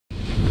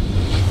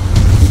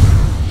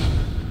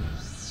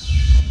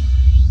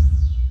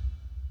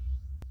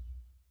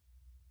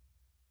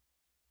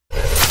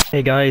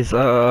Hey guys,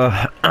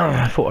 I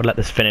thought I'd let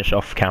this finish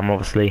off camera,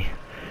 obviously.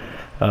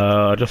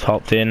 Just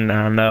hopped in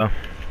and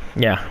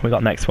yeah, we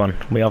got next one.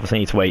 We obviously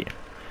need to wait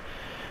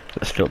for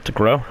this field to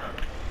grow,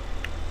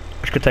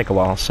 which could take a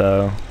while,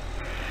 so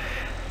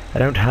I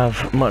don't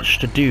have much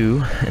to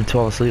do until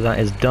obviously that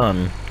is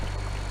done.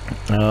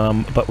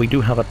 But we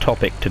do have a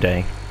topic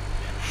today.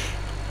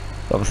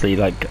 Obviously,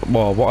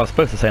 well, what I was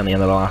supposed to say on the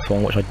end of the last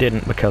one, which I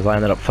didn't because I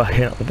ended up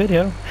fucking up the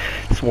video.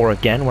 Swore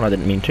again when I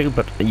didn't mean to,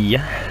 but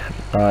yeah.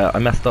 I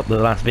messed up the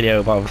last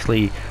video, but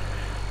obviously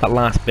that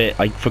last bit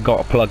I forgot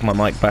to plug my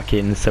mic back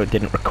in so it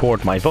didn't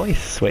record my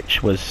voice,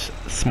 which was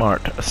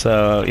smart.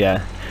 So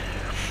yeah,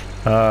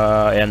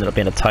 it ended up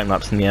being a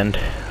time-lapse in the end,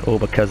 all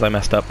because I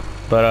messed up.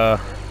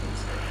 But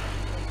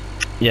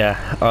yeah,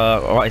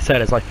 what I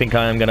said is I think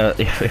I am gonna,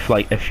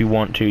 if you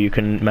want to, you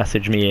can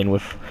message me in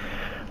with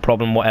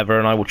problem whatever,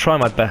 and I will try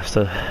my best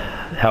to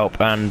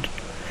help. And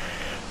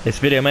this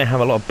video may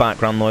have a lot of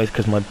background noise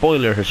because my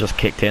boiler has just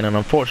kicked in, and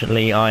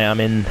unfortunately I am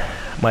in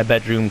my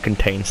bedroom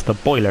contains the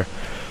boiler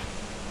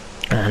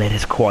and it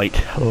is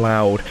quite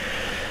loud.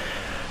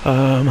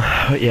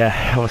 But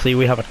yeah, obviously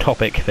we have a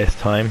topic this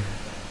time,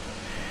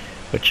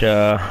 which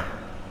is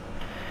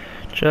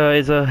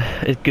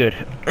good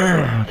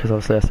because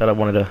obviously I said I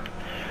wanted a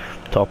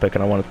topic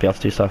and I wanted to be able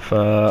to do stuff.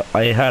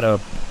 I had a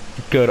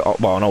good,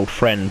 well, an old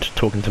friend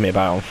talking to me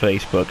about it on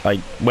Facebook. I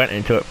went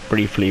into it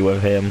briefly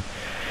with him,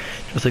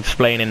 just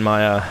explaining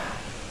my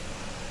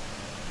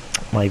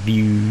my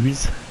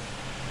views,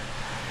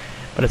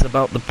 but it's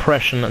about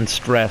depression and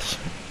stress,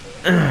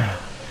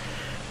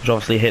 which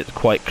obviously hits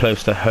quite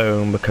close to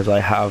home because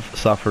I have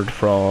suffered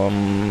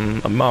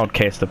from a mild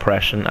case of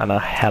depression and a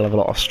hell of a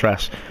lot of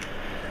stress.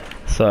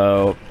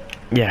 So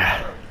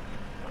yeah,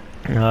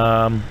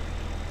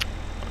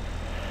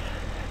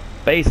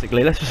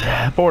 basically, let's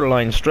just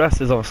borderline stress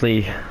is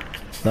obviously,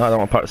 no, I don't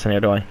want to put this in here,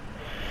 do I?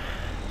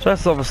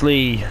 Stress is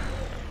obviously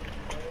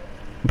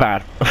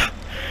bad.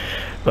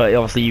 But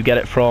obviously you get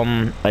it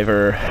from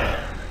either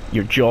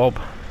your job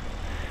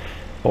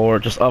or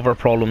just other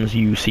problems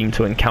you seem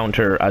to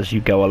encounter as you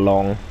go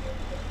along.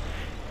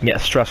 You get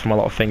stress from a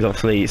lot of things,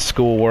 obviously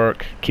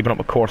schoolwork, keeping up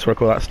with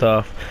coursework, all that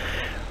stuff.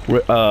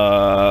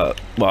 Well,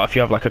 if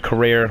you have like a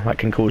career, that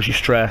can cause you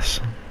stress.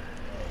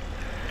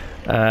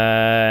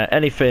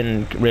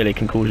 Anything really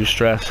can cause you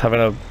stress. Having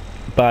a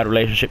bad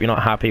relationship you're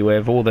not happy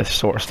with, all this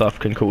sort of stuff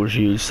can cause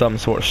you some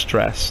sort of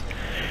stress.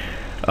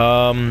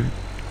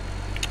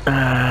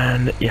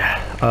 And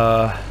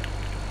yeah,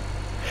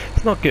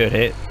 it's not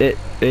good.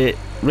 It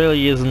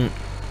really isn't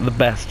the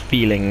best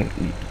feeling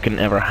you can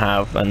ever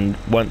have, and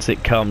once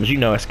it comes, you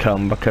know it's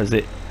come, because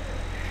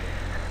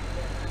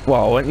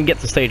well, when you get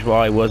to the stage where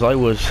I was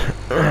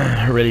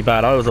really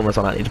bad. I was almost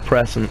on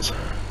antidepressants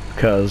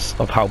because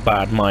of how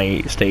bad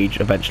my stage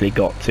eventually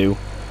got to.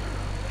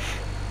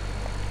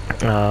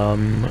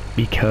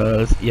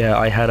 Because yeah,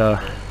 I had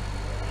a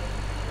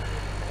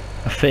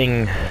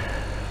thing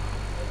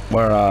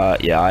where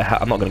yeah,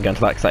 I'm not going to go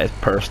into that because that is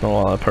personal.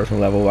 On a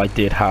personal level, I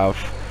did have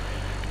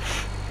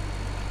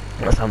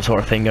some sort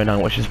of thing going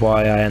on, which is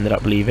why I ended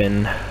up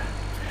leaving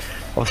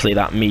obviously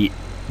that meet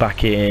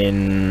back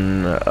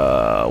in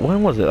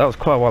when was it? That was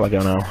quite a while ago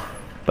now.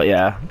 But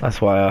yeah,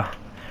 that's why I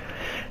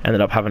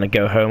ended up having to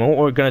go home. And what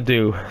we're going to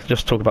do,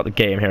 just talk about the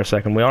game here a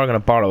second. We're going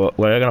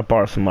to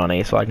borrow some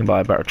money so I can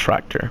buy a better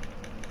tractor.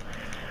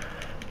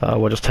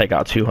 We'll just take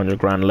out a 200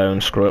 grand loan,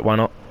 screw it, why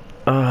not?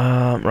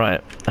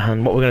 Right,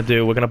 and what we're going to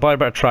do, we're going to buy a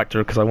better tractor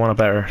because I want a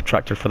better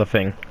tractor for the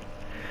thing.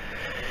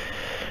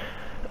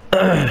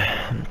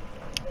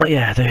 But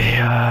yeah,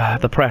 the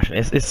depression,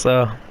 it's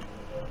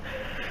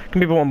can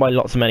be brought on by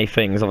lots of many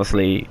things.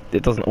 Obviously,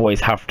 it doesn't always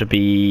have to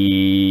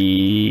be,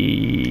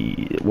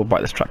 we'll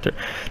buy this tractor,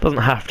 it doesn't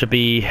have to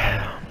be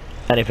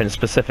anything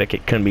specific.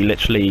 It can be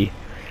literally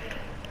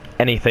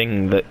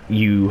anything that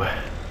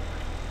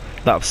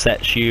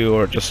upsets you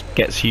or just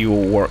gets you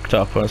all worked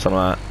up or something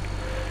like that.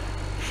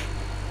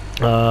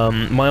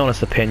 My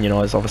honest opinion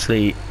is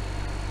obviously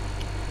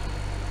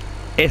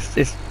it's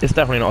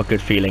definitely not a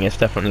good feeling. It's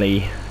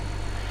definitely,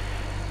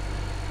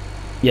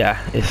 yeah,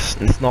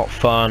 it's not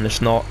fun,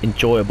 it's not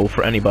enjoyable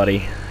for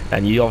anybody,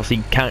 and you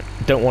obviously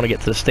don't want to get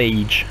to the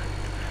stage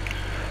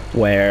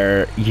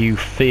where you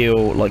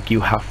feel like you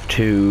have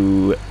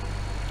to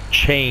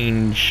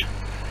change,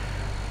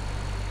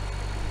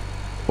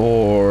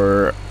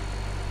 or,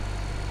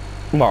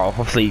 well,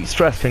 obviously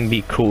stress can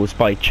be caused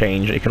by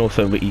change. It can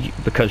also be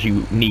because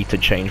you need to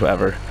change,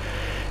 whatever,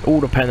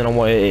 all depending on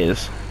what it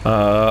is.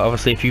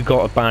 Obviously if you've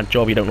got a bad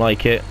job, you don't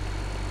like it,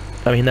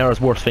 I mean, there are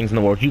worse things in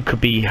the world. You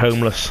could be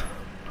homeless.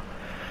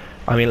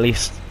 I mean, at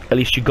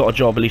least you got a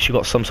job, at least you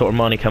got some sort of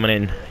money coming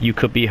in. You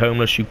could be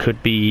homeless, you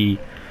could be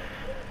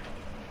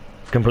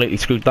completely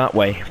screwed that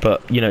way,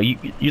 but you know,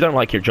 you don't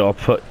like your job,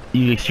 but at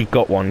least you've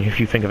got one, if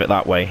you think of it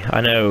that way.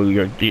 I know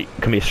it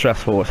can be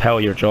stressful as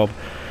hell, your job,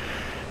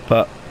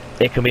 but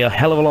it can be a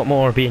hell of a lot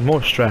more being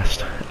more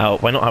stressed out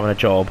by not having a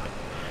job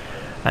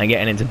and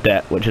getting into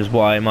debt, which is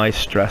why my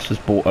stress was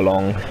brought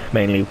along,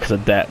 mainly because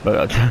of debt.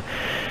 But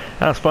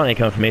that's funny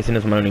coming from me,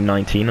 since I'm only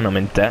 19 and I'm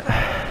in debt.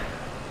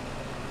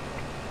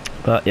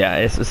 But yeah,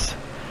 it's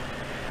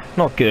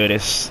not good.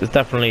 It's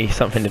definitely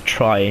something to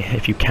try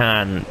if you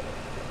can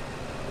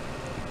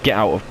get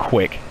out of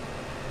quick.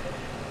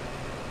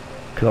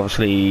 Because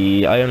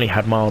obviously I only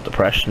had mild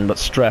depression, but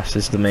stress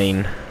is the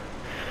main.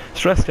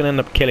 Stress can end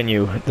up killing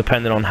you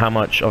depending on how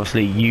much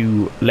obviously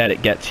you let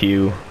it get to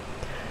you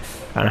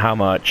and how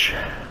much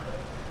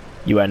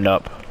you end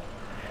up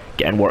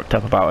getting worked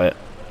up about it.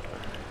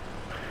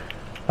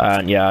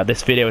 And yeah,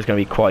 this video is going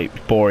to be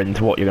quite boring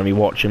to what you're going to be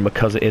watching,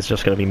 because it is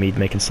just going to be me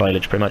making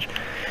silage pretty much,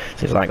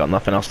 since I ain't got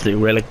nothing else to do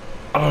really.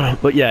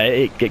 But yeah,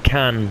 it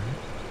can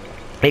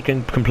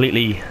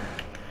completely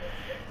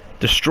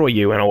destroy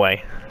you in a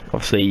way.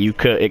 Obviously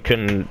it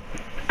can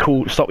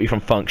stop you from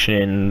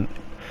functioning,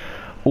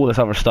 all this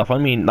other stuff. I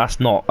mean, that's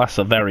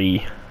a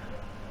very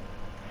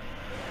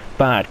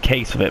bad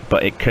case of it,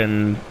 but it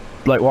can,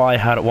 like what I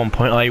had at one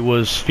point, I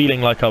was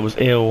feeling like I was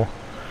ill,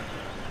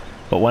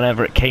 but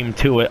whenever it came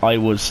to it, I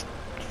was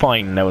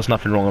fine. There was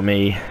nothing wrong with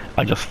me.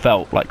 I just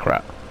felt like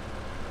crap.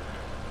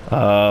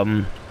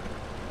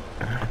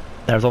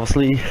 There's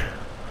obviously,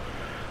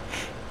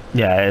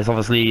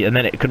 and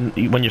then it can,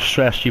 when you're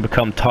stressed, you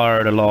become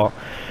tired a lot,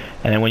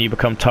 and then when you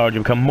become tired,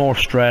 you become more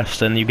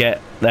stressed, and you get,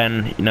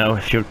 then, you know,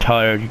 if you're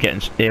tired, you're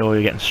getting ill,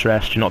 you're getting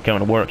stressed, you're not going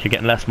to work, you're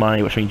getting less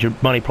money, which means your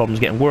money problem's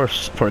getting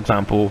worse, for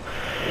example,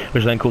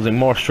 which then causing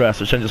more stress,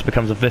 which then just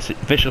becomes a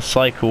vicious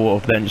cycle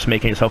of then just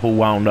making yourself all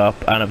wound up,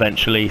 and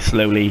eventually,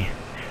 slowly,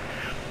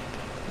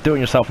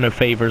 doing yourself no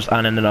favors,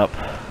 and ending up,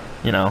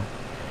 you know,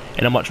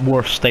 in a much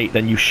worse state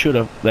than you should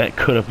have, that it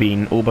could have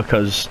been, all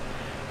because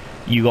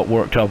you got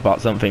worked up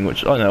about something,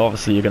 which, I know,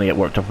 obviously you're going to get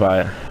worked up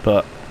about it,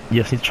 but you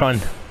just need to try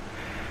and,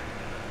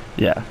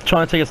 yeah,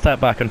 try and take a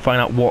step back and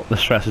find out what the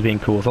stress is being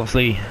caused.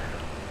 Obviously,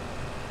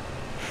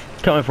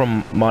 coming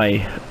from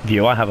my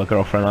view, I have a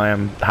girlfriend, I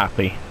am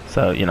happy,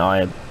 so, you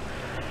know,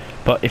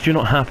 but if you're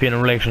not happy in a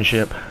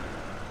relationship,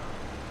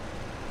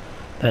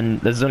 then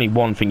there's only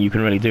one thing you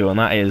can really do, and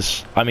that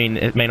is, I mean,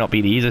 it may not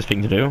be the easiest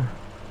thing to do,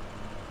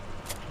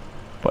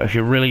 but if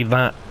you're really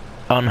that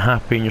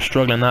unhappy and you're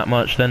struggling that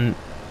much, then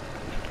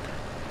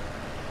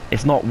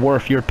it's not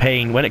worth your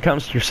pain. When it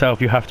comes to yourself,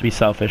 you have to be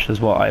selfish,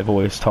 is what I've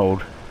always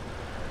told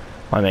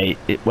my mate.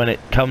 When it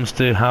comes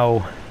to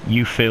how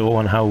you feel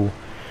and how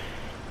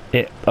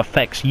it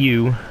affects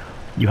you,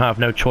 you have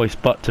no choice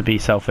but to be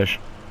selfish.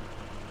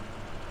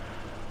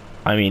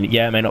 I mean,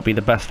 yeah, it may not be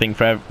the best thing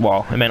for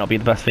it may not be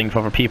the best thing for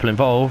other people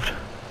involved,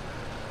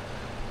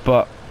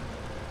 but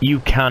you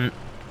can't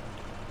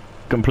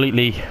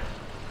completely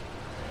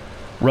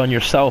run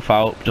yourself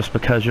out just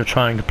because you're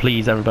trying to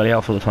please everybody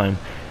else all the time.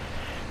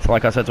 So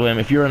like I said to him,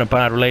 if you're in a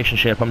bad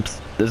relationship,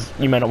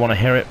 you may not want to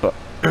hear it, but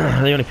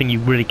the only thing you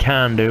really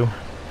can do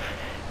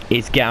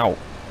is get out.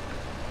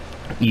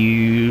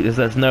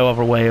 There's no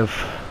other way of,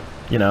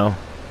 you know,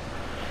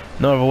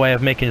 no other way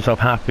of making yourself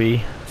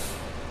happy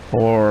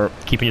or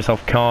keeping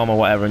yourself calm or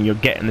whatever, and you're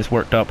getting this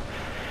worked up.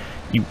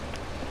 You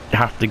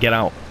have to get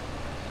out.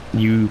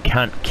 You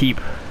can't keep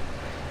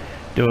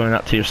doing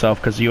that to yourself,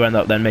 because you end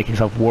up then making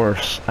yourself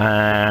worse,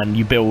 and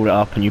you build it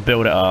up and you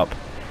build it up,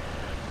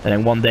 and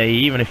then one day,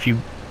 even if you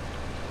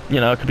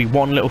know, it could be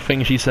one little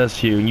thing she says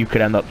to you, and you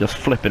could end up just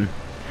flipping,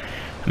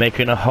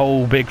 making a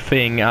whole big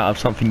thing out of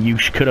something you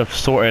could have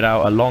sorted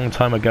out a long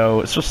time ago.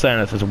 It's just saying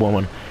this as a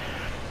woman.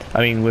 I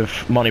mean,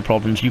 with money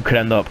problems, you could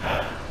end up,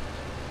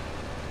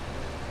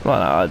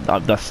 well,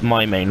 that's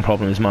my main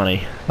problem, is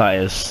money. That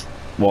is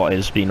what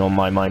has been on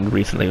my mind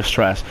recently, with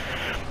stress.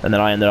 And then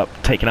I ended up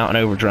taking out an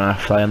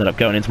overdraft. I ended up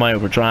going into my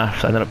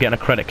overdraft. I ended up getting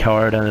a credit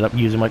card. I ended up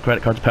using my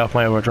credit card to pay off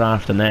my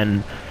overdraft, and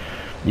then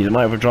using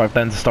my overdraft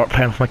then to start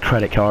paying off my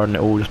credit card, and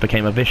it all just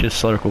became a vicious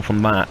circle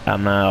from that.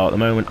 And now at the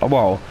moment,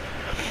 well,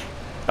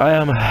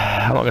 I'm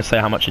not going to say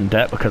how much in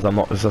debt, because I'm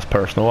not, this is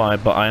personal,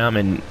 but I am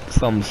in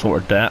some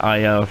sort of debt. I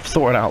have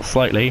sorted out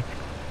slightly.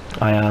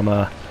 I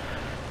am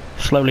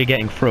slowly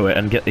getting through it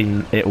and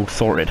getting it all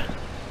sorted.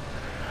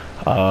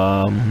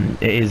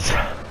 It's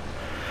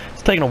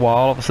taken a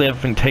while. Obviously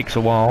everything takes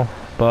a while,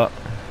 but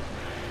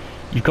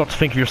you've got to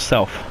think of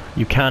yourself.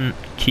 You can't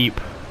keep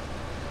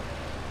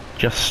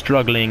just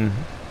struggling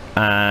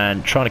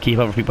and trying to keep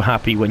other people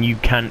happy when you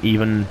can't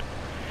even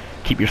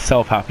keep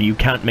yourself happy. You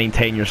can't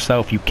maintain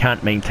yourself. You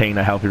can't maintain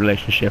a healthy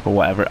relationship or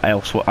whatever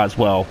else as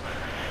well.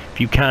 If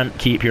you can't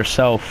keep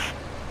yourself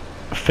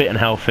fit and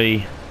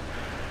healthy,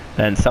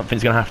 then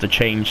something's going to have to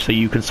change, so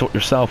you can sort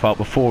yourself out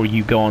before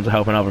you go on to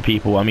helping other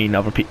people. I mean,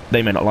 other people,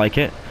 they may not like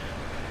it.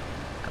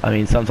 I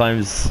mean,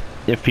 sometimes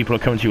if people are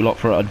coming to you a lot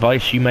for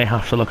advice, you may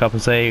have to look up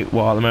and say,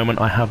 well, at the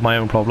moment I have my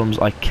own problems,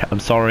 I'm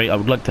sorry, I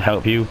would like to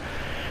help you,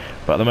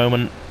 but at the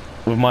moment,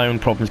 with my own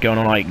problems going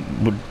on, I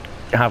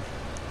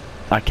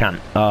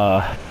can't.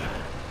 I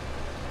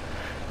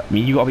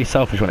mean, you gotta be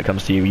selfish when it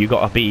comes to you. You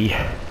gotta be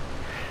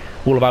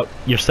all about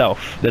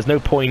yourself. There's no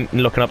point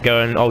in looking up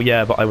going, oh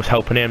yeah, but I was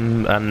helping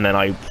him and then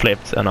I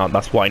flipped, and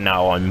that's why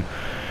now I'm,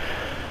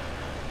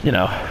 you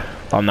know,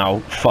 I'm now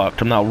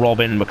fucked. I'm now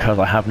robbing because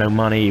I have no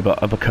money,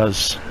 but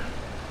because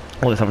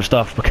all this other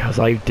stuff, because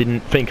I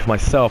didn't think of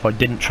myself. I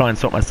didn't try and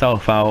sort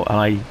myself out, and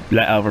I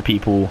let other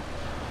people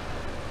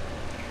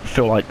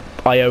feel like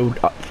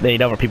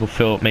made other people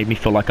made me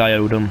feel like I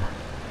owed them,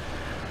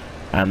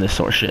 and this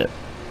sort of shit.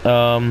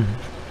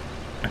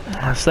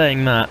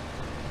 Saying that,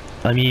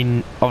 I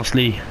mean,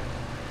 obviously,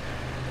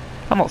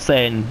 I'm not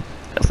saying,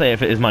 say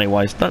if it is money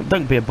wise,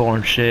 don't be a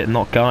boring shit and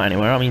not go out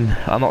anywhere. I mean,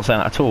 I'm not saying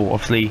that at all,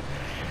 obviously,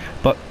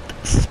 but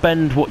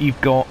spend what you've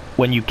got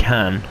when you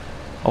can.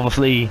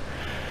 Obviously,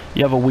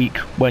 you have a week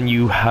when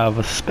you have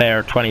a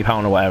spare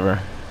 £20 or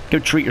whatever. Go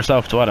treat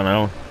yourself to, I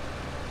don't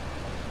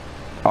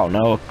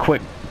know, a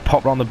quick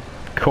pop around the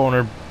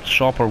corner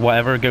shop or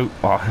whatever. Go,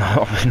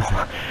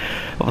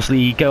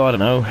 obviously go, I don't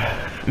know,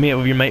 meet up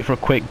with your mate for a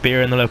quick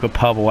beer in the local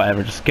pub or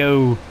whatever. Just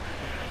go, you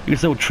can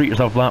still treat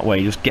yourself that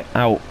way, just get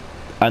out.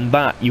 And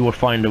that you will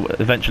find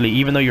eventually,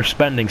 even though you're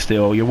spending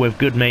still, you're with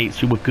good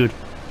mates, you're with good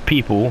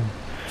people,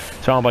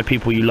 surrounded by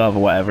people you love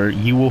or whatever,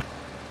 you will.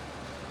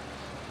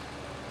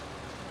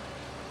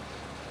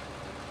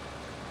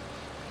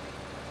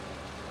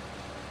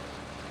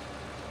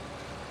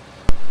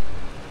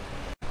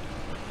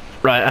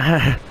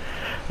 Right,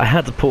 I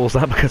had to pause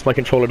that because my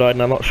controller died,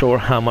 and I'm not sure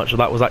how much of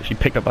that was actually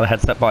picked up by the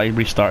headset, but I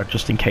restarted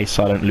just in case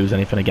so I don't lose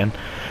anything again.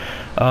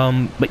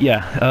 But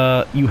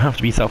yeah, you have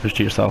to be selfish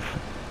to yourself.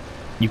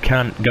 You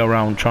can't go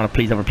around trying to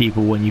please other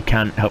people when you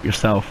can't help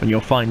yourself, and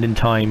you'll find in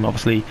time,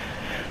 obviously,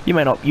 you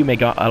may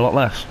go out a lot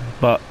less,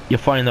 but you'll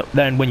find that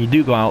then when you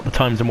do go out, the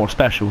times are more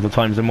special, the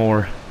times are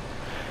more,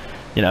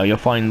 you know, you'll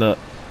find that,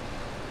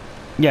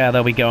 yeah,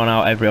 they'll be going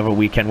out every other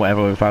weekend,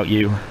 whatever, without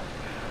you.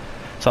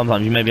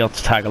 Sometimes you may be able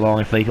to tag along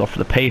if they offer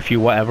to pay for you,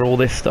 whatever, all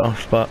this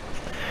stuff, but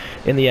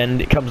in the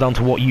end, it comes down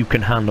to what you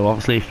can handle.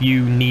 Obviously, if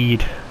you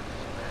need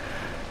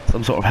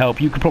some sort of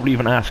help, you could probably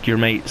even ask your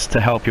mates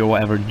to help you or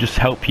whatever, just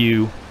help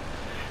you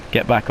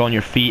get back on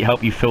your feet,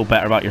 help you feel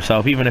better about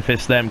yourself, even if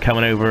it's them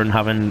coming over and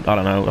having, I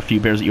don't know, a few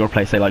beers at your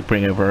place. They like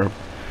bring over,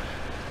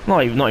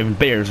 not even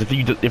beers,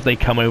 if they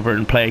come over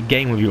and play a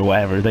game with you or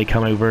whatever, they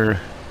come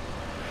over,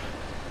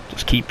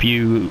 just keep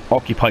you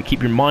occupied,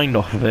 keep your mind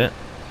off of it,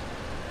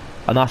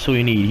 and that's all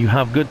you need. You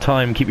have good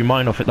time, keep your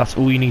mind off it, that's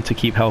all you need to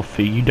keep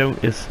healthy. You don't,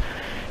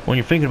 when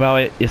you're thinking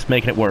about it, it's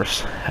making it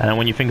worse, and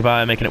when you think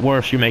about it making it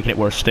worse, you're making it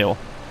worse still,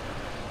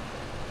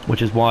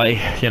 which is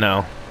why, you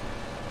know,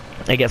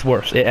 it gets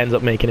worse. It ends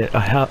up making it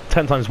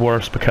 10 times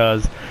worse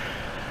because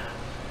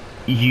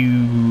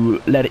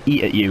you let it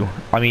eat at you.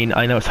 I mean,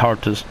 I know it's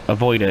hard to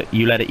avoid it.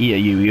 You let it eat at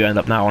you. You end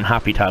up now on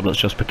happy tablets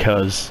just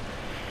because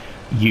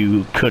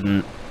you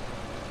couldn't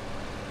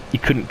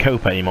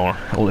cope anymore.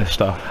 All this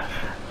stuff.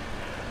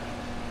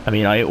 I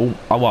mean, I was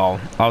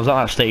at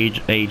that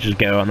stage ages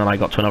ago, and then I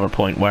got to another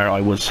point where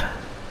I was.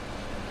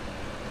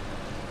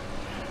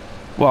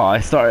 Well,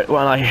 I started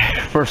when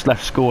I first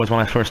left school. Is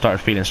when I first started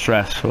feeling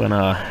stressed when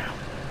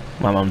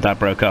my mum and dad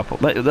broke up.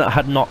 That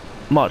had not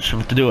much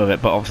to do with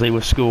it, but obviously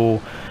with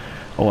school,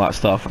 all that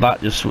stuff,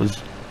 that just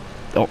was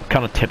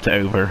kind of tipped it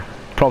over.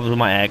 Problems with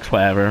my ex,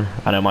 whatever.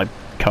 I know my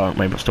current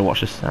mate still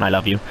watch this, and I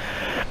love you.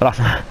 But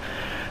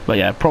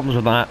yeah, problems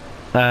with that,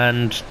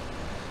 and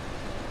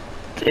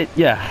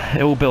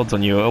it all builds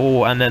on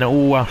you, and then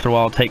after a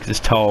while takes its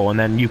toll, and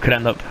then you could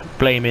end up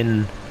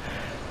blaming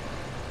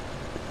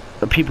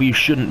the people you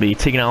shouldn't be,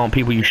 taking out on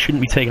people you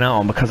shouldn't be taking out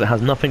on because it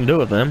has nothing to do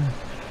with them.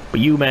 But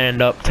you may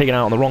end up taking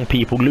out on the wrong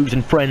people,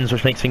 losing friends,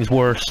 which makes things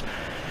worse,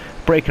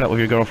 breaking up with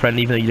your girlfriend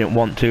even though you didn't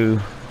want to,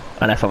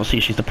 unless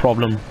obviously she's the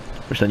problem,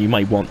 which then you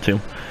might want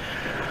to.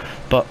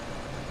 But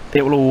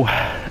it all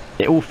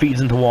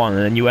feeds into one,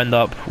 and then you end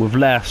up with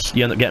less.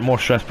 You end up getting more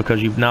stressed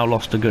because you've now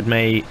lost a good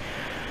mate,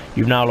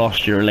 you've now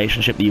lost your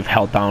relationship that you've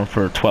held down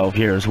for 12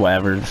 years,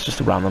 whatever. It's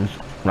just a random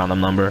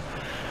number.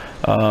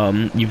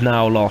 You've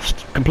now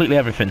lost completely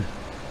everything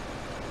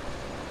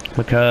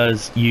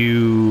because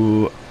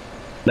you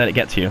let it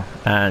get to you,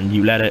 and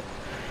you let it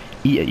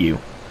eat at you,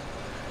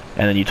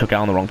 and then you took it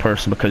on the wrong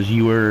person because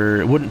you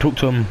wouldn't talk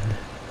to him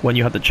when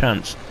you had the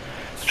chance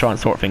to try and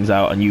sort things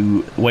out, and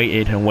you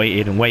waited and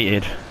waited and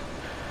waited.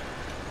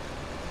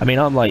 I mean,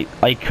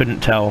 I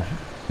couldn't tell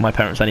my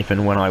parents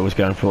anything when I was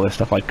going through all this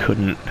stuff. I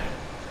couldn't.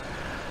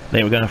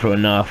 They were going through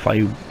enough.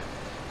 I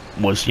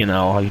was, you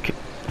know, I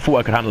thought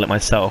I could handle it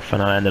myself,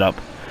 and I ended up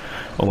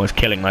almost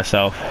killing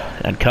myself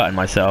and cutting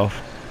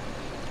myself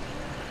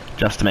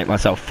just to make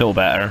myself feel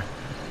better.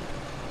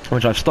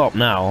 Which I've stopped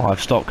now.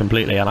 I've stopped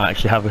completely, and I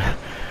actually have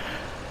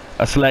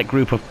a select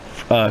group of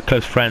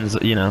close friends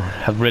that, you know,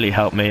 have really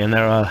helped me, and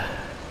they're,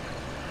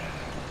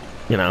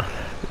 you know,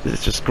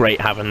 it's just great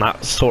having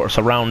that sort of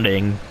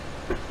surrounding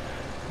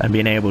and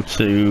being able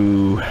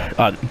to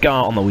go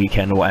out on the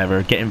weekend or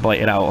whatever, get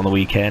invited out on the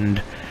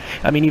weekend.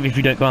 I mean, even if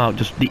you don't go out,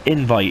 just the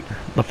invite,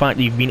 the fact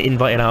that you've been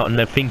invited out and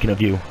they're thinking of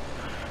you.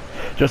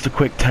 Just a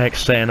quick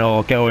text saying,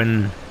 oh,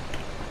 going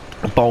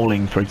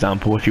bowling, for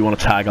example, if you want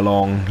to tag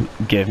along,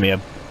 give me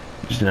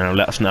just, you know,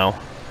 let us know.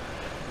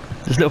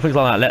 Just little things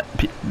like that, let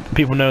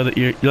people know that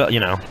you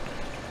know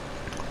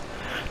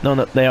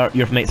that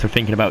your mates are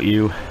thinking about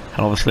you, and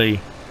obviously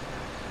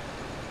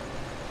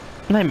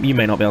you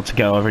may not be able to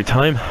go every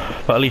time,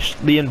 but at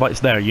least the invite's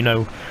there, you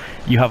know,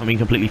 you haven't been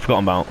completely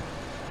forgotten about.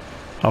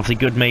 Obviously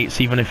good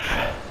mates, even if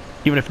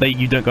even if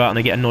you don't go out and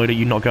they get annoyed at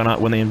you not going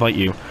out when they invite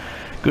you.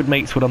 Good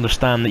mates would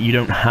understand that you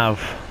don't have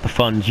the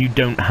funds, you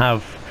don't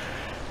have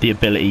the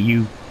ability,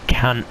 you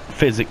can't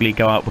physically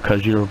go out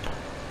because you're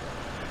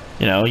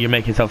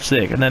making yourself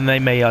sick, and then they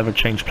may either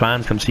change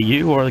plans, come see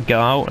you, or go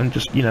out and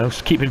just,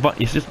 just keep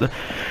inviting. It's just the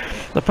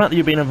fact that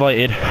you're being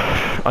invited.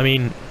 I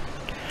mean,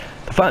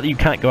 the fact that you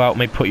can't go out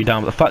may put you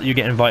down, but the fact that you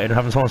get invited and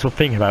having someone still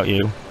thinking about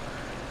you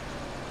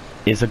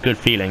is a good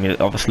feeling.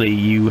 Obviously,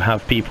 you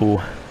have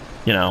people,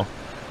 oh,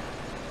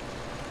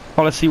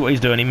 let's see what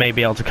he's doing. He may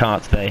be able to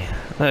cart today.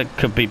 That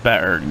could be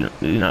better.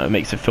 It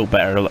makes it feel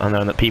better, and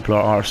knowing that people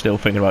are still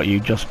thinking about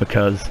you just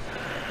because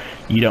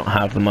you don't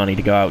have the money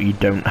to go out, you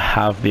don't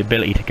have the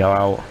ability to go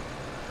out,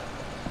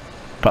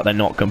 but they're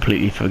not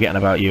completely forgetting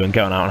about you and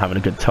going out and having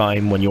a good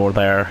time when you're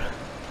there,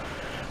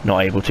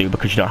 not able to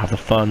because you don't have the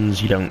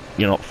funds, you're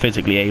not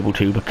physically able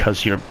to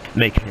because you're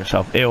making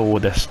yourself ill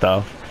with this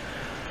stuff,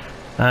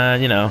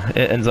 and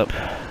it ends up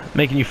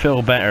making you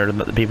feel better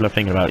that the people are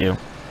thinking about you.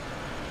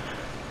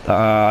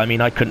 I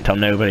mean, I couldn't tell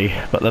nobody,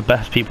 but the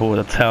best people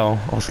to tell,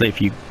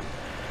 obviously,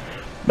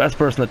 best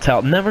person to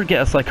tell, never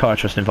get a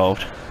psychiatrist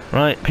involved.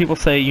 Right? People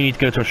say you need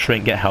to go to a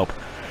shrink, get help.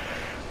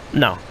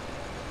 No.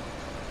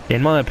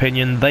 In my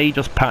opinion, they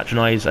just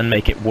patronize and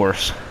make it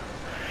worse.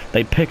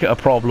 They pick at a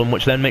problem,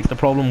 which then makes the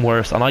problem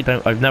worse, and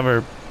I've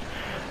never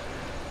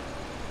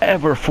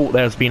ever thought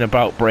there's been a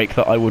bout break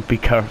that I would be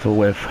careful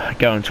with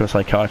going to a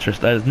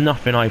psychiatrist. There's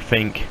nothing I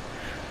think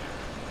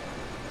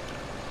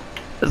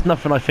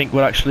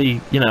would actually,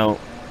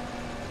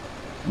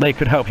 they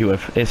could help you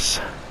with.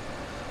 It's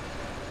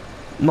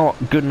not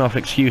good enough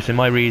excuse in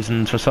my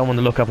reasons for someone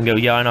to look up and go,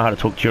 yeah, I know how to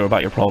talk to you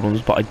about your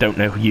problems, but I don't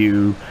know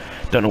you,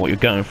 don't know what you're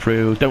going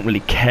through, don't really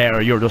care,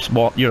 you're just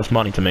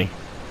money to me.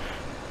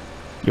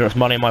 You're just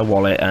money in my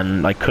wallet,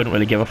 and I couldn't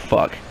really give a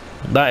fuck.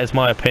 That is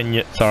my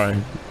opinion, sorry.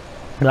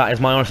 That is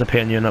my honest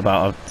opinion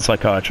about a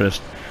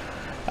psychiatrist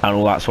and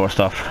all that sort of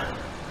stuff.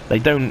 They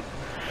don't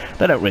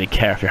really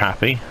care if you're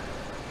happy.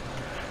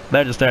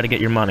 They're just there to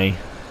get your money.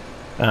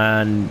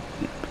 And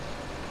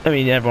I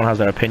mean, everyone has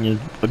their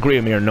opinion, agree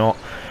with me or not.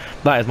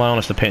 That is my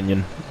honest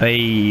opinion.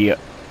 They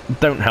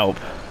don't help.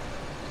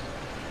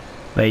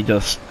 They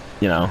just,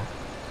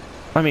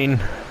 I mean,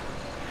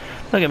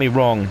 don't get me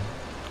wrong,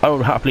 I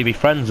would happily be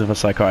friends with a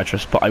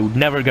psychiatrist, but I would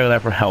never go there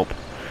for help.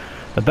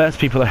 The best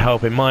people to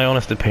help, in my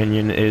honest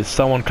opinion, is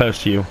someone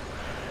close to you.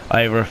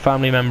 Either a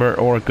family member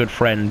or a good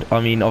friend.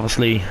 I mean,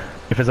 obviously,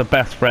 if it's a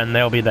best friend,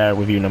 they'll be there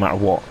with you no matter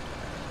what.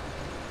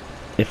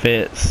 If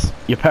it's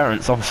your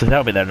parents, obviously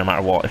they'll be there no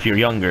matter what. If you're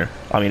younger,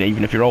 I mean,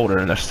 even if you're older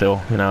and they're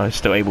still,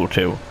 still able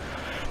to,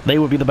 they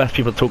would be the best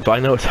people to talk to. I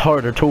know it's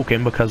harder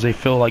talking because they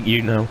feel like,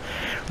 you don't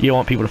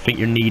want people to think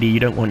you're needy, you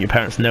don't want your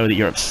parents to know that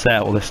you're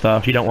upset, all this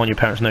stuff, you don't want your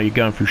parents to know you're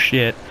going through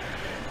shit,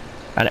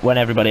 and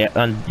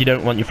you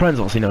don't want your friends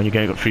obviously knowing you're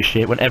going through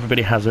shit when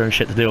everybody has their own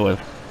shit to deal with.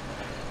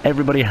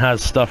 Everybody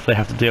has stuff they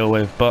have to deal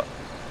with, but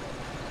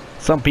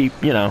some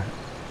people,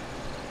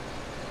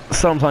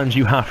 sometimes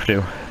you have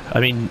to. I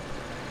mean,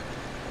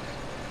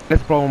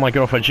 this problem with my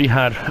girlfriend, she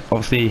had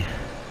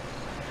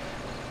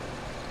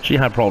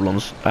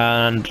problems,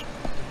 and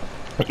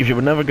if you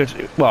would never go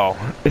to, well,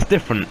 it's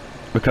different,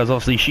 because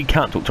obviously she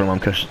can't talk to her mum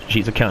because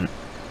she's a cunt,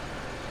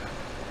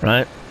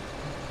 right?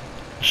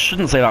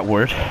 Shouldn't say that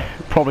word,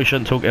 probably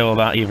shouldn't talk ill of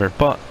that either,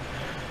 but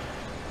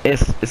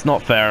it's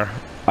not fair,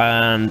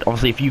 and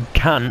obviously if you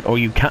can, or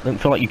you can't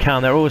feel like you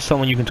can, there's always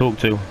someone you can talk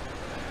to.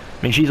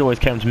 I mean, she's always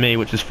come to me,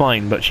 which is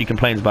fine, but she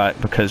complains about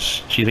it because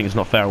she thinks it's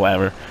not fair or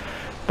whatever,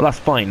 but that's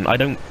fine.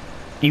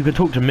 You can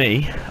talk to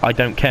me, I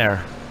don't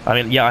care. I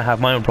mean, yeah, I have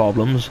my own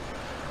problems,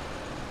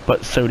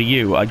 but so do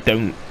you.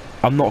 I'm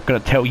not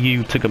going to tell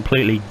you to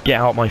completely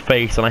get out my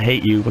face and I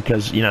hate you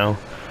because,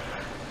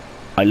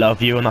 I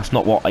love you, and that's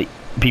not what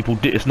people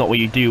do. It's not what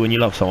you do when you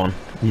love someone.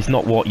 It's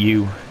not what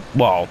you,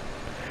 well,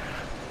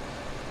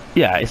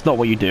 yeah, it's not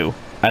what you do.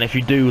 And if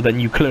you do,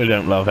 then you clearly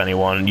don't love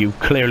anyone. You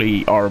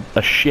clearly are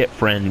a shit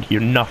friend.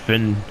 You're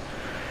nothing,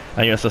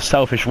 and you're just a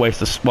selfish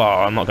waste of, well,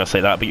 I'm not going to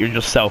say that, but you're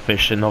just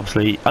selfish, and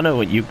obviously, I know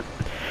what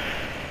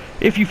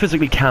if you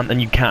physically can't, then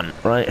you can't,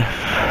 right?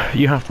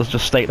 You have to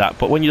just state that.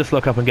 But when you just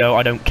look up and go,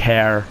 I don't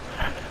care,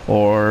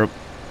 or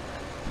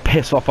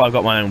piss off, I've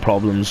got my own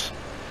problems.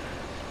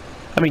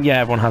 I mean, yeah,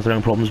 everyone has their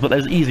own problems, but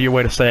there's an easier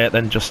way to say it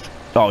than just,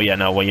 oh yeah,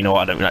 no, well, you know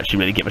what, I don't actually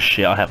really give a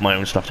shit, I have my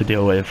own stuff to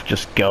deal with,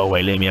 just go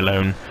away, leave me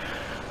alone.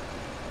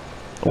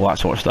 All that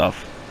sort of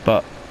stuff.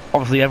 But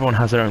obviously everyone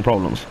has their own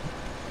problems.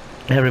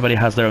 Everybody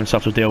has their own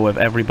stuff to deal with,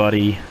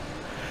 everybody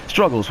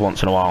struggles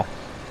once in a while.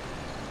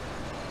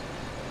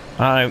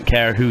 I don't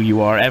care who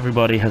you are,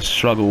 everybody has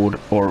struggled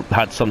or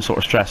had some sort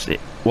of stress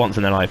once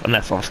in their life,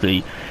 unless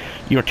obviously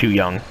you're too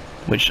young,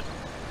 which,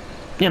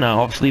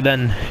 obviously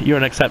then you're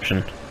an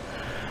exception.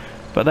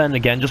 But then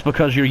again, just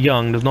because you're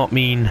young does not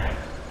mean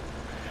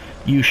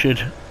you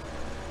should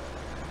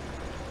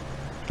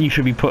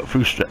be put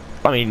through stress.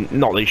 I mean,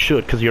 not that you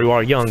should, because you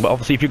are young, but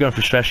obviously if you're going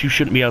through stress, you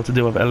shouldn't be able to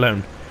deal with it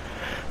alone.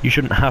 You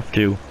shouldn't have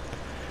to.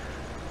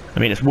 I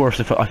mean, I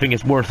think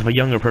it's worse if a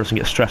younger person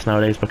gets stressed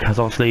nowadays, because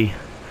obviously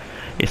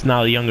It's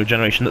now the younger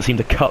generation that seem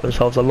to cut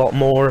themselves a lot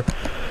more,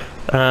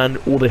 and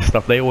all this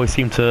stuff. They always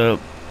seem to,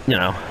 you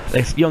know,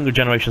 this younger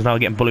generations now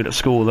getting bullied at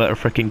school that are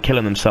freaking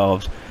killing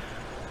themselves.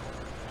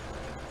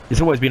 It's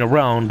always been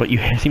around, but you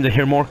seem to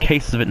hear more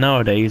cases of it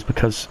nowadays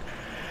because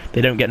they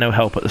don't get no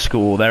help at the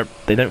school.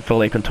 They don't feel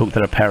they can talk to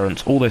their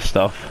parents. All this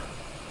stuff.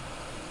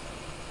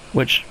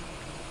 Which,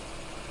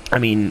 I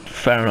mean,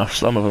 fair enough.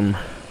 Some of them,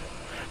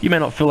 you may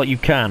not feel like you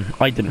can.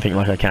 I didn't think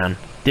like I can.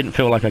 Didn't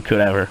feel like I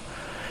could ever.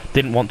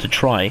 Didn't want to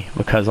try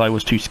because I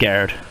was too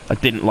scared. I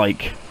didn't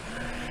like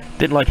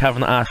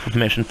having to ask for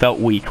permission.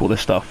 Felt weak. All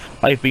this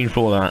stuff. I've been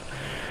through all that.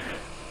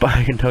 But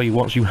I can tell you,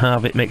 once you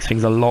have, it makes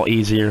things a lot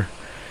easier.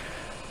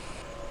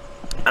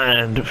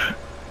 And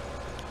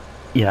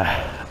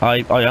yeah,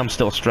 I am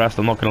still stressed,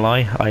 I'm not gonna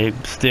lie.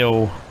 I'm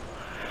still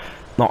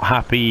not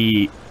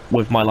happy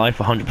with my life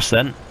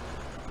 100%,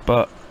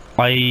 but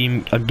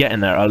I'm getting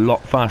there a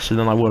lot faster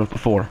than I would have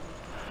before.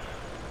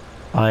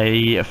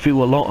 I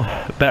feel a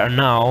lot better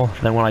now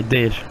than when I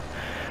did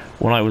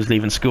when I was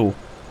leaving school.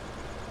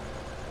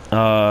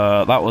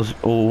 That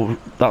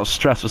was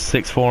stress with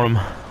sixth form.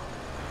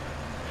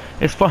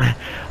 It's fine.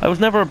 I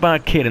was never a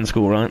bad kid in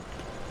school, right?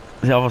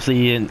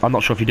 Obviously, I'm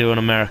not sure if you do in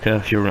America,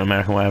 if you're in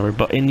America or whatever,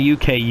 but in the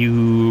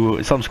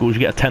UK, some schools you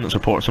get attendance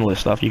reports and all this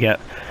stuff. You get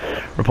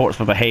reports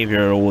for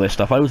behaviour, all this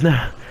stuff. I was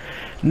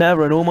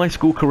never in all my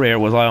school career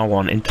was I on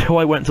one until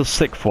I went to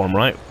sixth form,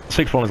 right?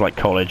 Sixth form is like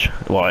college.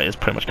 Well, it is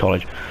pretty much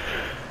college.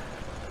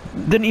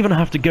 Didn't even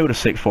have to go to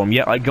sixth form,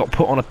 yet I got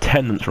put on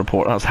attendance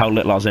report. That's how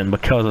little I was in,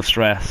 because of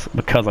stress,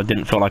 because I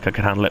didn't feel like I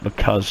could handle it,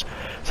 because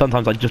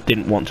sometimes I just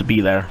didn't want to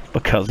be there,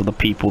 because of the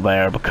people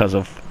there, because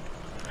of...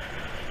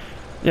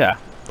 yeah.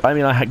 I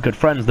mean, I had good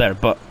friends there,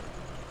 but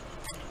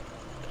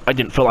I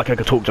didn't feel like I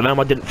could talk to them.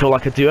 I didn't feel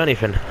like I could do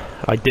anything.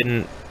 I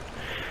didn't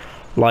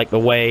like the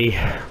way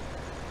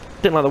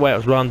it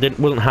was run.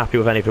 Wasn't happy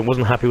with anything.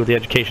 Wasn't happy with the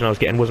education I was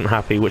getting. Wasn't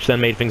happy, which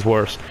then made things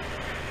worse.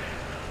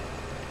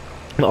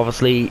 But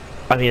obviously,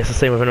 I mean, it's the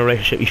same with a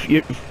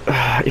relationship.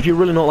 If you're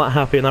really not that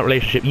happy in that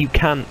relationship, you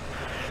can't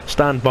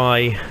stand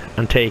by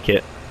and take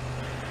it.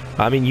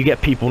 I mean, you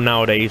get people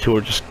nowadays who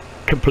are just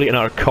complete and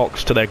utter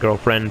cocks to their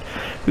girlfriend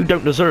who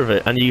don't deserve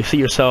it, and you see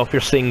yourself,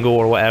 you're single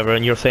or whatever,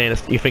 and you're saying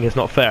you think it's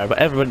not fair, but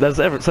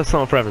that's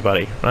not for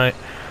everybody, right?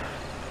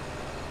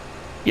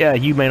 Yeah,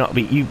 you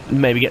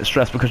may be getting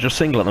stressed because you're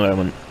single at the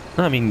moment.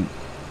 I mean,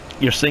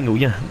 you're single,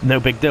 yeah, no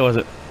big deal, is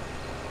it?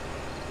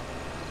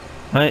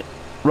 Right?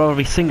 Rather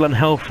be single and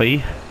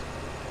healthy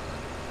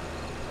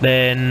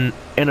than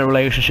in a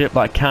relationship that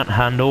I can't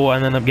handle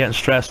and end up getting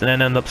stressed and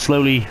then end up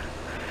slowly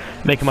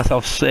making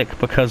myself sick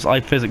because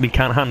I physically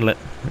can't handle it,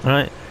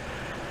 right?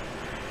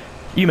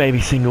 You may be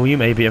single, you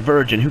may be a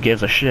virgin, who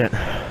gives a shit?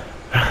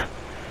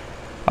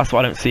 That's what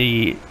I don't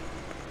see.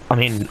 I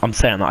mean, I'm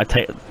saying that I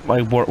take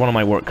one of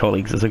my work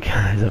colleagues is a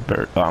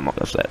bird. Oh, I'm not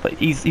gonna say it, but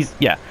he's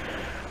yeah.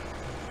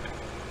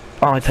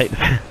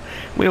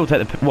 We all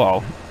take the,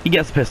 well, he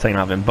gets the piss taken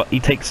out of him, but he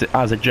takes it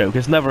as a joke.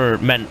 It's never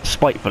meant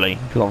spitefully,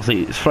 because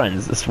obviously it's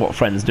friends. That's what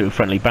friends do,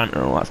 friendly banter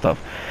and all that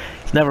stuff.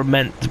 It's never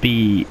meant to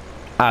be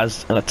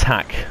as an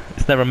attack.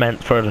 It's never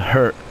meant for it to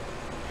hurt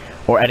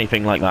or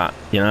anything like that.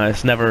 You know,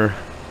 it's never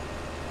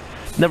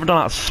done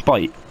out of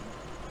spite.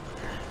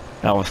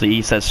 Obviously,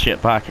 he says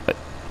shit back.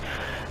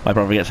 My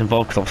brother gets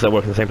involved because obviously I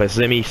work in the same place as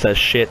him. He says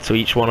shit to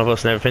each one of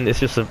us and everything. It's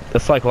just a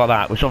cycle like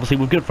that, which obviously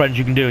with good friends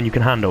you can do and you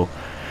can handle.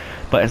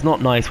 But it's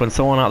not nice when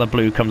someone out of the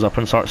blue comes up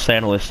and starts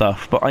saying all this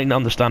stuff. But I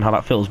understand how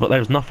that feels, but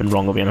there's nothing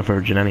wrong with being a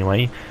virgin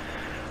anyway.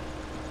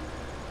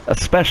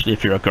 Especially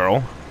if you're a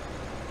girl,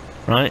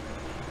 right?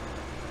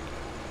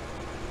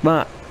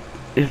 But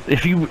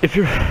if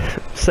you're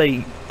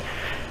say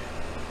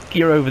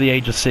you're over the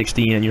age of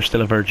 16 and you're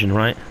still a virgin,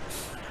 right?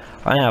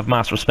 I have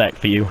mass respect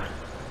for you.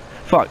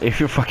 Fuck, if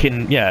you're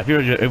fucking, yeah, if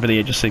you're over the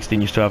age of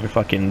 16 you still have your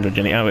fucking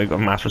virginity, I have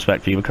mass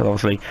respect for you, because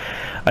obviously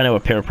I know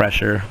with peer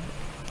pressure,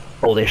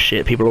 all this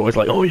shit, people are always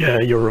like, oh yeah,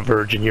 you're a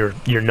virgin,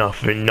 you're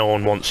nothing, no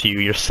one wants you,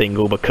 you're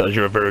single because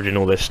you're a virgin,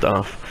 all this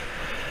stuff.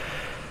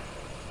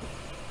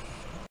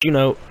 You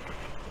know,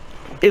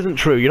 isn't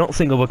true. You're not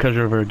single because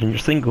you're a virgin, you're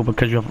single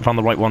because you haven't found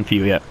the right one for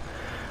you yet.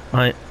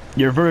 Right?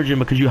 You're a virgin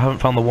because you haven't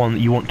found the one that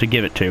you want to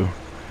give it to.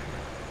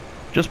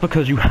 Just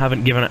because you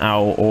haven't given it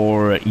out,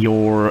 or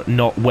you're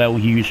not well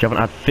used, you haven't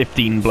had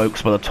 15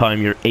 blokes by the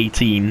time you're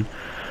 18,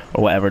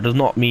 or whatever, does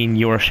not mean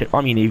you're a shit.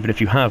 I mean, even if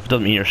you have,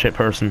 doesn't mean you're a shit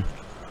person.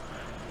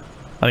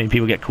 I mean,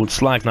 people get called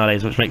slags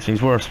nowadays, which makes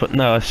things worse, but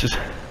no, it's just...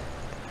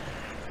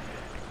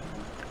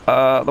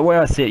 the way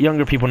I see it,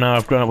 younger people now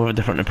have grown up with a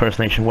different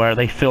impersonation, where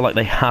they feel like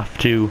they have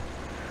to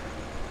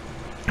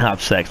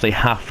have sex, they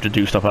have to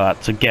do stuff like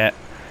that to get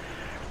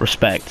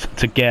respect,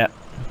 to get,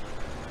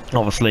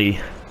 obviously,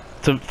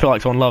 to feel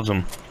like someone loves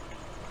them,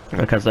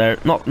 because they're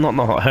not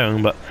at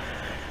home, but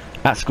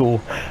at school.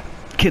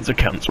 Kids are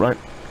cunts, right?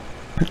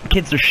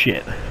 Kids are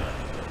shit,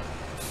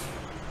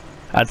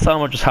 and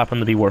some just happen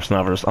to be worse than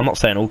others. I'm not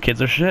saying all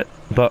kids are shit,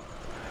 but,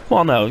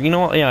 well, no, you know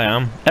what? Yeah, I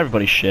am.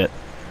 Everybody's shit.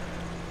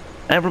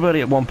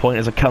 Everybody at one point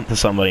is a cunt to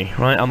somebody,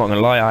 right? I'm not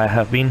gonna lie, I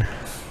have been.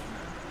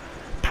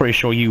 pretty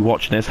sure you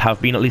watching this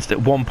have been at least at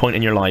one point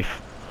in your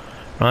life,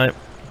 right?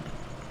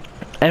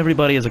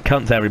 Everybody is a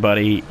cunt to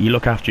everybody. You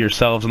look after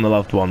yourselves and the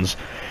loved ones.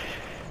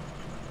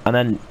 And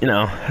then, you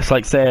know, it's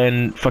like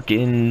saying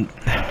fucking...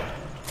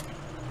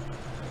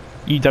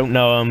 You don't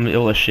know them,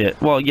 all this shit.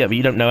 Well, yeah, but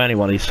you don't know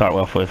anyone you start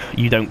off with.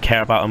 You don't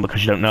care about them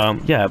because you don't know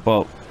them. Yeah,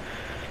 well,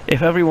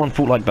 if everyone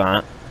thought like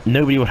that,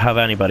 nobody would have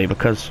anybody,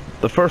 because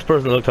the first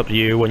person that looked up to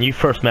you when you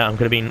first met him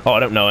could have been, oh, I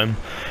don't know him.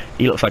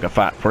 He looks like a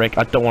fat prick.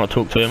 I don't want to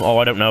talk to him. Oh,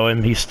 I don't know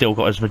him. He's still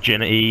got his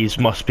virginity.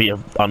 He must be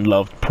an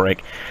unloved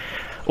prick.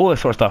 All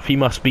this sort of stuff. There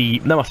must be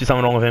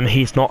something wrong with him.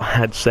 He's not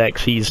had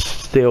sex. He's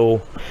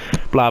still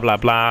blah blah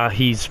blah.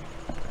 He's,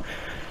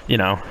 you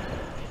know,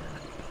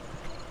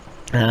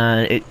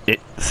 it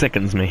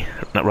sickens me,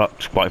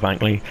 quite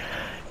frankly.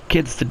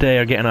 Kids today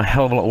are getting a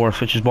hell of a lot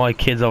worse, which is why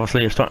kids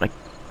obviously are starting to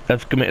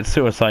have committed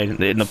suicide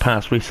in the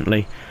past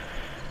recently.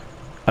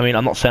 I mean,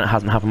 I'm not saying it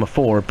hasn't happened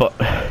before, but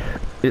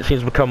it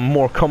seems to become a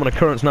more common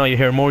occurrence now. You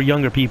hear more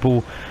younger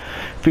people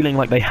feeling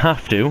like they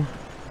have to.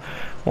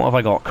 What have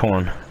I got?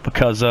 Corn.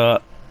 Because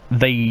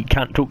they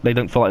can't talk, they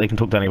don't feel like they can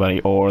talk to anybody,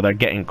 or they're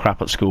getting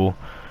crap at school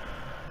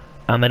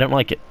and they don't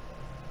like it,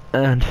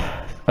 and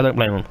I don't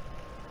blame them,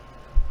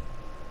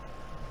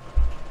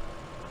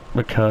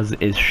 because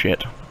it is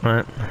shit,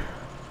 right?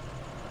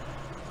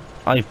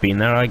 I've been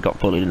there. I got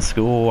bullied in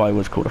school. I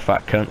was called a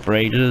fat cunt for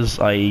ages.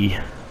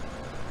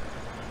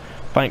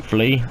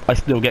 Thankfully, I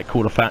still get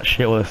called a fat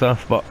shit, all this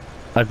stuff, but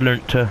I've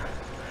learned to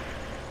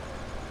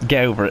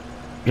get over it,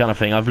 kind of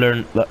thing. I've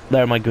learned that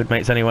they're my good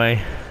mates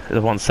anyway. They're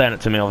the ones saying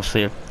it to me,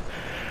 obviously.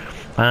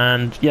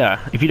 And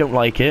yeah, if you don't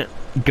like it,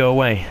 go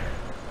away.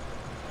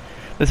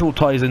 This all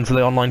ties into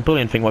the online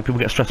bullying thing, why people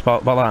get stressed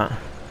about that.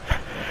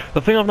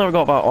 The thing I've never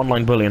got about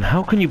online bullying,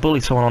 how can you bully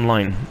someone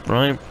online,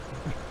 right?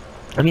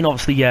 I mean,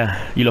 obviously,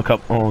 yeah, you look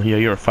up, oh yeah,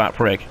 you're a fat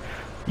prick.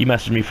 You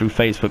message me through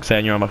Facebook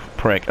saying you're a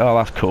prick. Oh,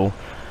 that's cool.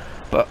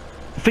 But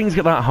things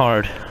get that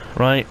hard,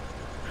 right?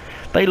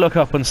 They look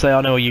up and say,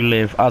 I know where you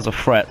live, as a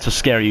threat to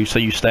scare you so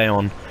you stay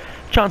on.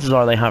 Chances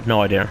are they have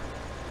no idea.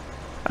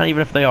 And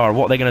even if they are,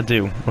 what are they going to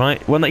do,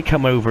 right? When they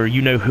come over,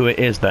 you know who it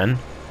is then.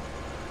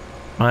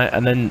 Right?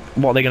 And then,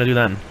 what are they going to do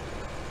then?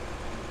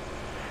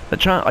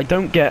 I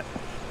don't get...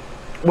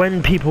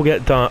 When people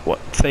get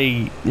say,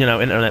 you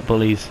know, internet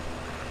bullies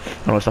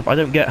and all that stuff, I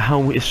don't get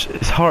how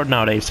it's hard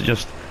nowadays to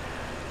just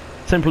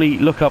simply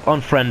look up,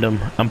 unfriend them,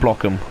 and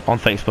block them on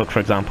Facebook,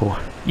 for example.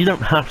 You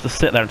don't have to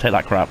sit there and take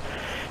that crap.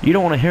 You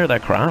don't want to hear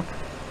that crap.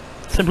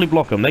 Simply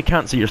block them. They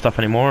can't see your stuff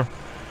anymore.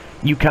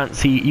 You can't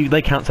see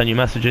they can't send you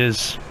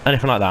messages,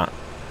 anything like that.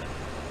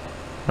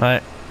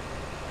 Right?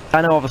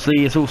 I know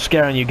obviously it's all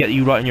scaring you, get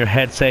you right in your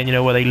head saying, you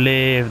know, where they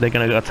live, they're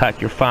gonna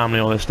attack your family,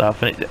 all this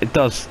stuff, and it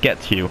does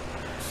get to you.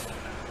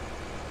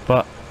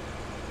 But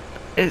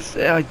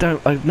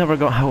I've never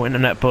got how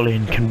internet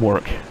bullying can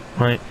work,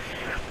 right?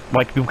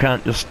 Like, people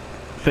can't just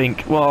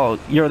think, well,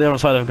 you're the other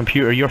side of a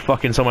computer, you're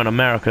fucking somewhere in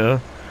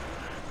America,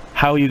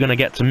 how are you gonna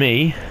get to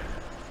me?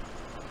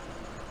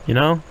 You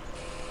know?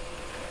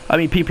 I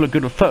mean, people are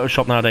good with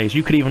Photoshop nowadays.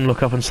 You could even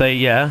look up and say,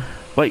 yeah,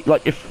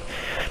 like if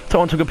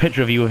someone took a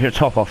picture of you with your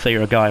top off, say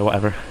you're a guy or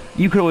whatever,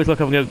 you could always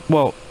look up and go,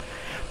 well,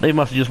 they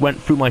must have just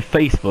went through my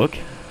Facebook.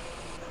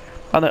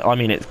 I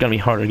mean, it's going to be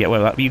harder to get away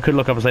with that, but you could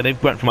look up and say, they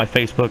went through my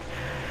Facebook,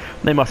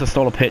 they must have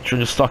stole a picture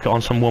and just stuck it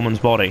on some woman's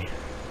body.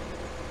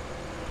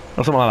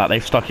 Or something like that.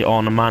 They've stuck it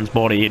on a man's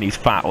body and he's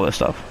fat, all this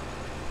stuff.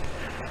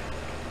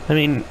 I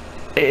mean,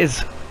 it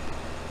is...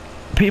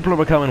 People are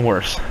becoming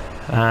worse.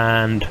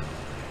 And...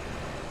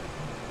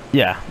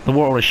 yeah, the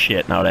world is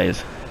shit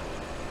nowadays.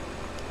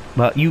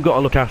 But you got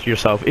to look after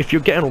yourself. If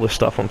you're getting all this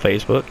stuff on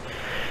Facebook,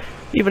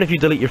 even if you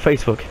delete your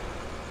Facebook,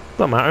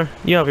 doesn't matter.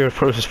 You have your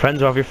closest friends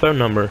who have your phone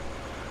number.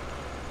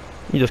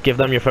 You just give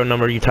them your phone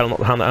number. You tell them not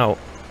to hand it out.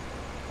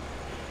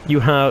 You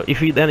have,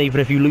 even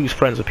if you lose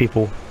friends with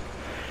people,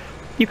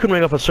 you can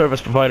ring up a service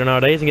provider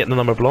nowadays and get the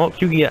number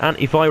blocked. You can get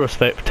antivirus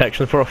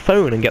protection for a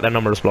phone and get their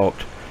numbers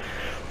blocked.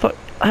 But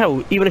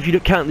hell, even if you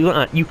can't do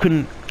that, you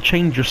can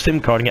change your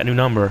SIM card and get a new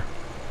number.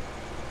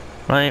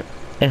 Right?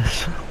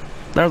 There's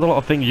a lot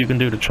of things you can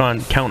do to try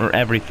and counter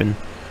everything.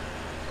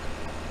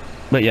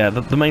 But yeah,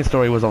 the main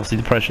story was obviously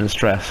depression and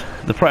stress.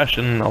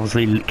 Depression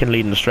obviously can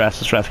lead into stress,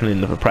 and stress can lead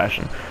into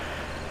depression.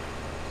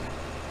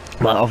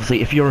 But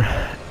obviously, if you're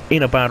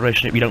in a bad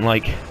relationship you don't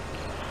like,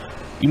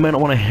 you may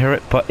not want to hear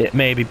it, but it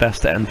may be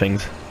best to end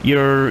things.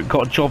 You've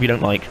got a job you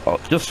don't like.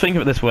 Just think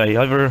of it this way: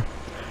 either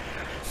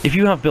if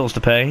you have bills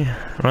to pay,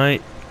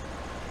 right,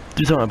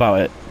 do something about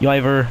it.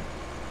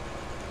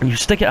 You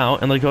stick it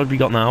out, and the job you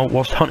got now,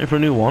 whilst hunting for a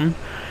new one.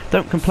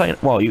 Don't complain.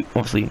 Well, you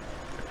obviously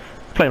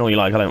complain all you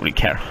like. I don't really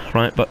care,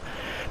 right? But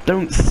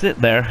don't sit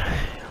there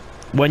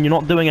when you're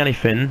not doing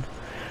anything,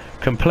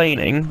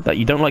 complaining that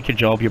you don't like your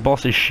job, your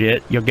boss is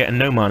shit, you're getting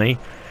no money.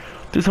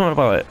 Do something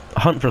about it.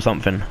 Hunt for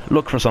something.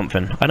 Look for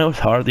something. I know it's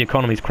hard. The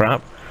economy's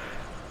crap,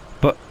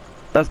 but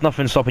that's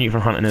nothing stopping you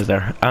from hunting, is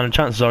there? And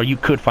chances are you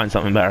could find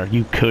something better.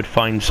 You could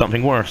find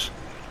something worse.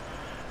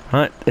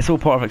 Right? It's all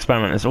part of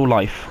experiment. It's all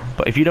life.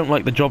 But if you don't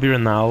like the job you're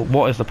in now,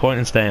 what is the point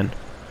in staying?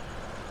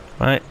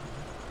 Right?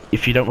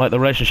 if you don't like the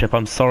relationship,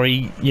 I'm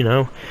sorry, you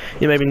know,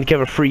 you may have been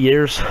together 3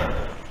 years,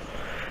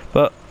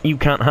 but you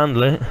can't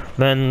handle it,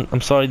 then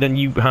I'm sorry, then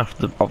you have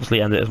to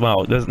obviously end it as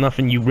well. There's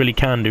nothing you really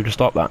can do to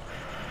stop that.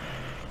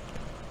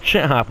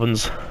 Shit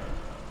happens,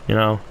 you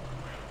know,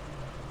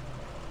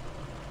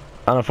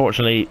 and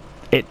unfortunately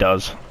it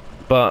does,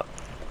 but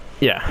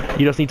yeah,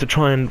 you just need to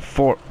try and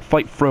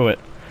fight through it,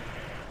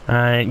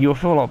 and you'll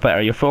feel a lot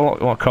better, you'll feel a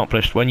lot more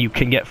accomplished when you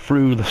can get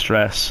through the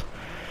stress.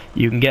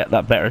 You can get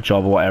that better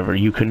job or whatever,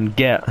 you can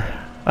get,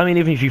 I mean,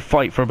 even if you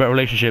fight for a better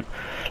relationship,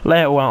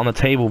 lay it all out on the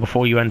table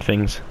before you end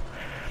things.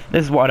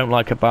 This is what I don't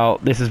like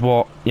about, this is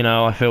what, you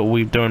know, I feel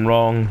we're doing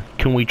wrong,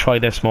 can we try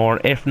this more?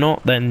 If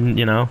not, then,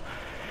 you know,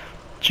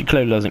 she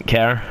clearly doesn't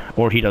care,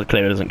 or he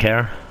clearly doesn't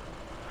care,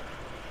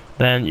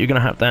 then you're gonna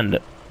have to end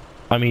it.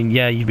 I mean,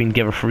 yeah, you've been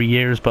together 3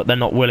 years, but they're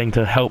not willing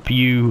to help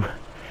you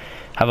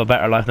have a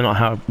better life, they're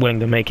not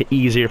willing to make it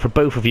easier for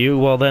both of you,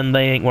 well then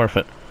they ain't worth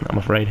it, I'm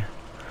afraid.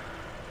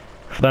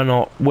 If they're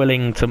not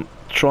willing to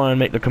try and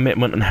make the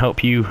commitment and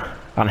help you,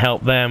 and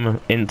help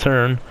them in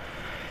turn,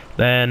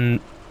 then,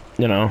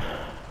 you know,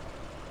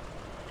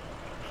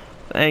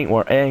 it ain't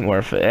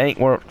worth it, it ain't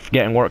worth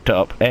getting worked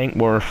up, it ain't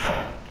worth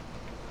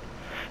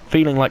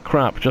feeling like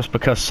crap just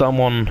because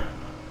someone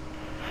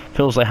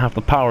feels they have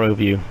the power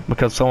over you,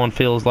 because someone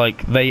feels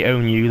like they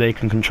own you, they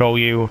can control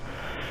you,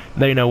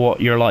 they know what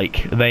you're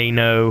like, they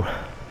know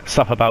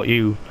stuff about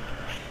you,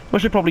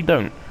 which they probably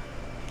don't,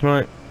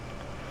 right?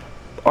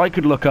 I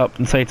could look up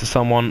and say to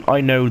someone,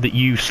 I know that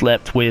you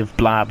slept with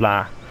blah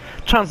blah.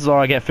 Chances are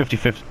I get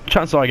 50-50,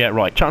 chances are I get it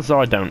right, chances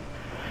are I don't.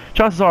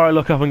 Chances are I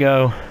look up and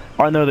go,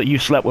 I know that you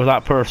slept with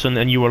that person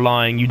and you were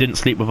lying, you didn't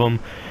sleep with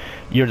them,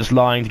 you're just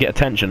lying to get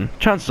attention.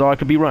 Chances are I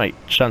could be right,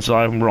 chances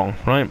are I'm wrong,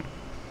 right?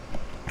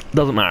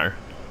 Doesn't matter.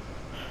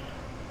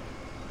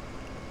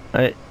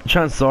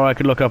 Chances are I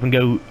could look up and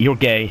go, you're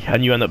gay,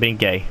 and you end up being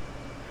gay.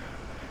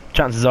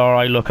 Chances are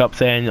I look up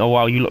saying, oh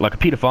wow, you look like a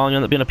paedophile, and you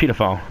end up being a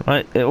paedophile,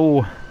 right? It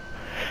all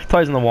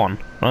ties into one,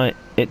 right?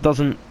 It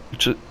doesn't,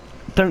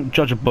 don't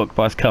judge a book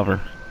by its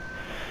cover.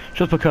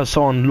 Just because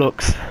someone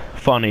looks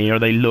funny, or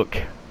they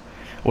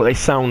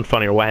sound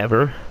funny or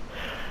whatever,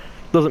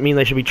 doesn't mean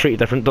they should be treated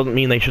different, doesn't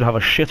mean they should have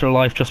a shitter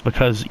life just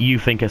because you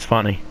think it's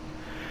funny.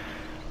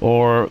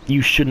 Or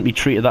you shouldn't be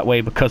treated that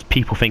way because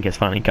people think it's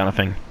funny, kind of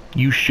thing.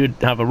 You should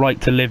have a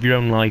right to live your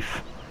own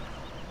life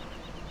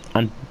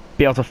and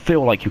be able to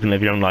feel like you can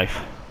live your own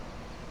life,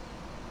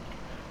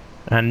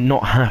 and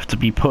not have to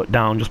be put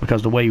down just because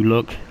of the way you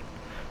look,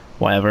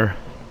 whatever.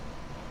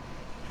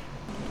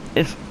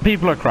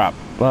 People are crap,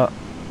 but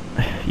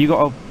you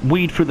gotta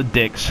weed through the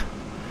dicks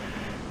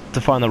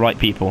to find the right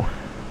people,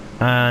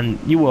 and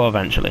you will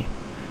eventually.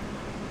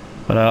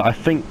 But I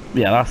think,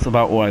 yeah, that's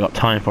about all I got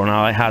time for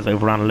now. I has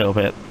overrun a little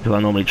bit, because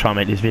I normally try and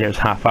make these videos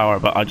half hour,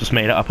 but I just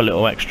made it up a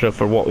little extra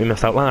for what we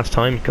missed out last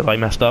time, because I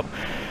messed up.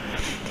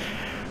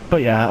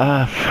 But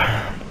yeah,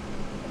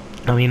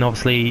 I mean,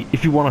 obviously,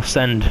 if you want to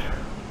send,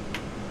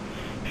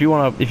 if you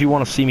want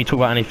to see me talk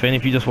about anything,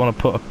 if you just want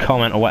to put a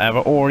comment or whatever,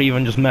 or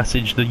even just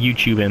message the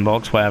YouTube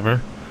inbox,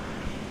 whatever,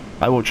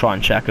 I will try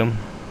and check them.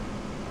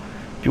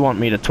 If you want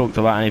me to talk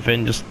about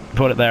anything, just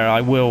put it there.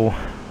 I will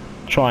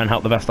try and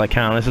help the best I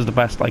can. This is the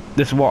best, like,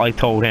 this is what I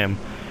told him.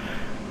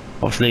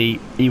 Obviously,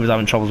 he was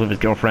having troubles with his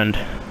girlfriend,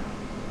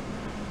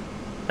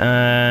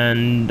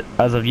 and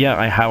as of yet,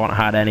 I haven't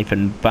had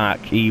anything back.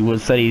 He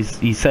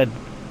said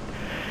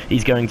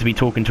he's going to be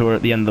talking to her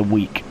at the end of the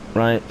week,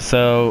 right?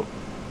 So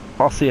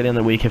I'll see at the end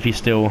of the week if he's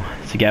still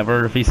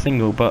together, if he's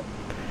single. But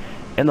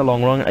in the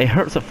long run, it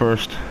hurts at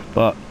first,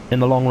 but in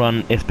the long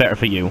run, it's better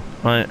for you,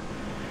 right?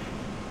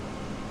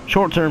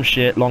 Short-term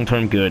shit,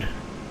 long-term good.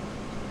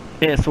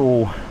 It's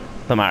all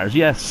that matters.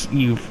 Yes,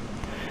 you've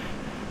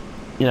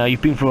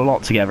been through a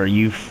lot together,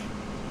 you've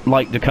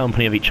liked the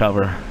company of each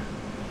other,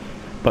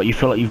 but you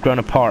feel like you've grown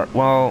apart.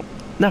 Well,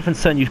 nothing's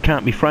saying you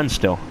can't be friends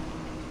still.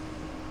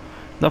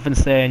 Nothing's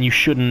saying you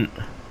shouldn't,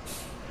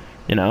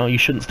 you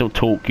shouldn't still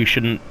talk, you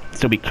shouldn't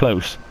still be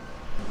close.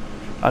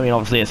 I mean,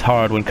 obviously it's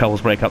hard when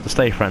couples break up to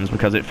stay friends,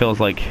 because it feels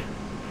like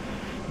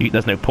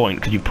there's no point,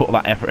 because you've put all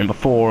that effort in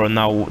before, and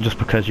now just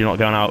because you're not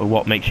going out with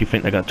what makes you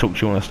think they're going to talk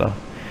to you and stuff.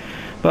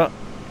 But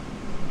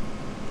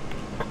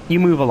you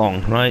move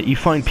along, right? You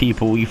find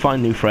people, you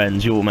find new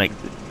friends, you'll make...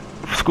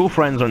 School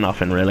friends are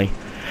nothing, really.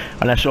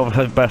 Unless you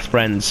have best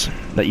friends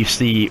that you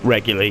see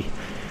regularly,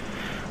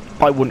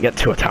 I wouldn't get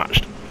too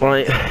attached,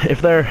 right?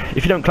 If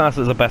you don't class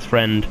it as a best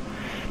friend,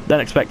 then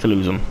expect to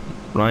lose them,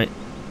 right?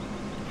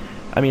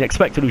 I mean,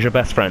 expect to lose your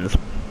best friends.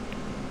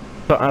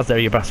 But as they're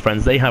your best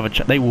friends, they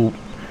will...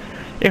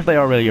 If they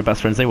are really your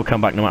best friends, they will come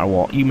back no matter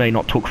what. You may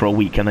not talk for a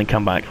week and then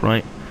come back,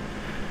 right?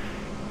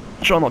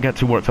 Try not to get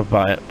too worked up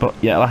about it, but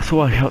yeah, that's all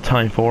I got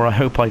time for. I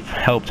hope I've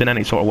helped in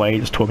any sort of way,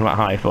 just talking about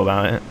how I feel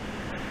about it.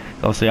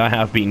 Obviously, I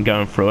have been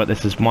going through it.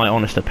 This is my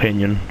honest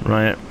opinion,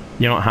 right?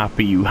 You're not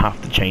happy, you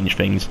have to change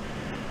things.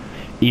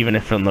 Even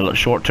if in the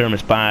short term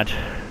it's bad,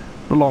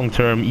 the long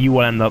term, you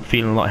will end up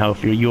feeling a lot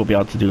healthier. You'll be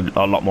able to do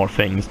a lot more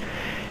things.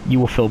 You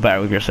will feel better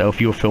with yourself.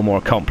 You will feel more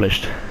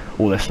accomplished.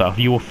 All this stuff.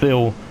 You will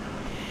feel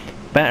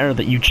better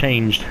that you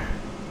changed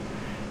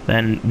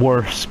then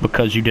worse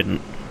because you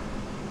didn't.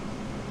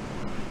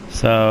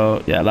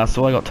 So yeah, that's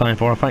all I got time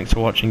for. Thanks for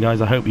watching,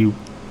 guys. I hope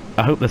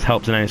this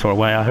helps in any sort of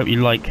way. I hope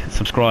you like,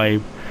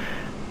 subscribe,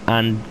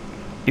 and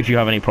if you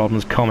have any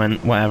problems,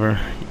 comment, whatever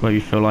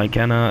you feel like.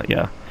 And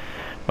yeah,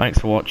 thanks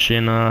for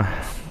watching.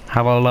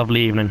 Have a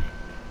lovely evening.